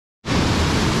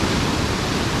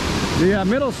The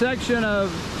middle section of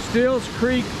Steels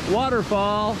Creek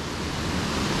Waterfall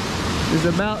is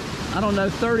about, I don't know,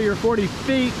 30 or 40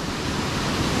 feet.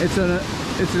 It's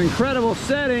an incredible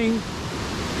setting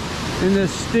in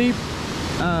this steep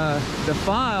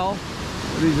defile,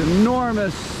 these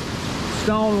enormous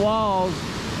stone walls,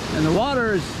 and the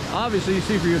water is, obviously you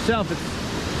see for yourself,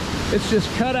 it's just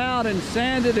cut out and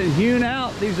sanded and hewn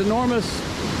out these enormous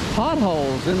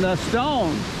potholes in the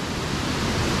stone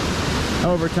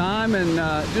over time, and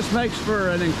just makes for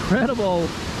an incredible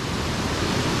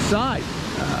sight.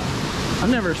 I've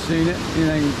never seen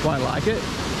anything quite like it.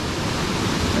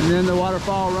 And then the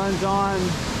waterfall runs on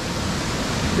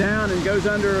down and goes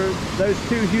under those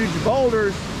two huge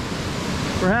boulders.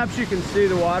 Perhaps you can see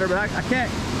the water, but I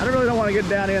can't. I really don't want to get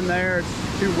down in there.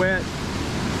 It's too wet,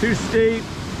 too steep,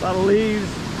 a lot of leaves.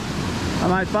 I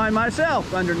might find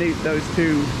myself underneath those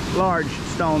two large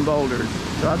stone boulders,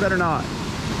 so I better not.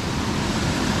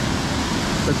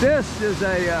 But this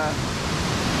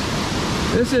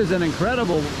is an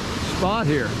incredible spot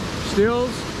here.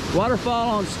 Steels, waterfall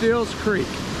on Steels Creek.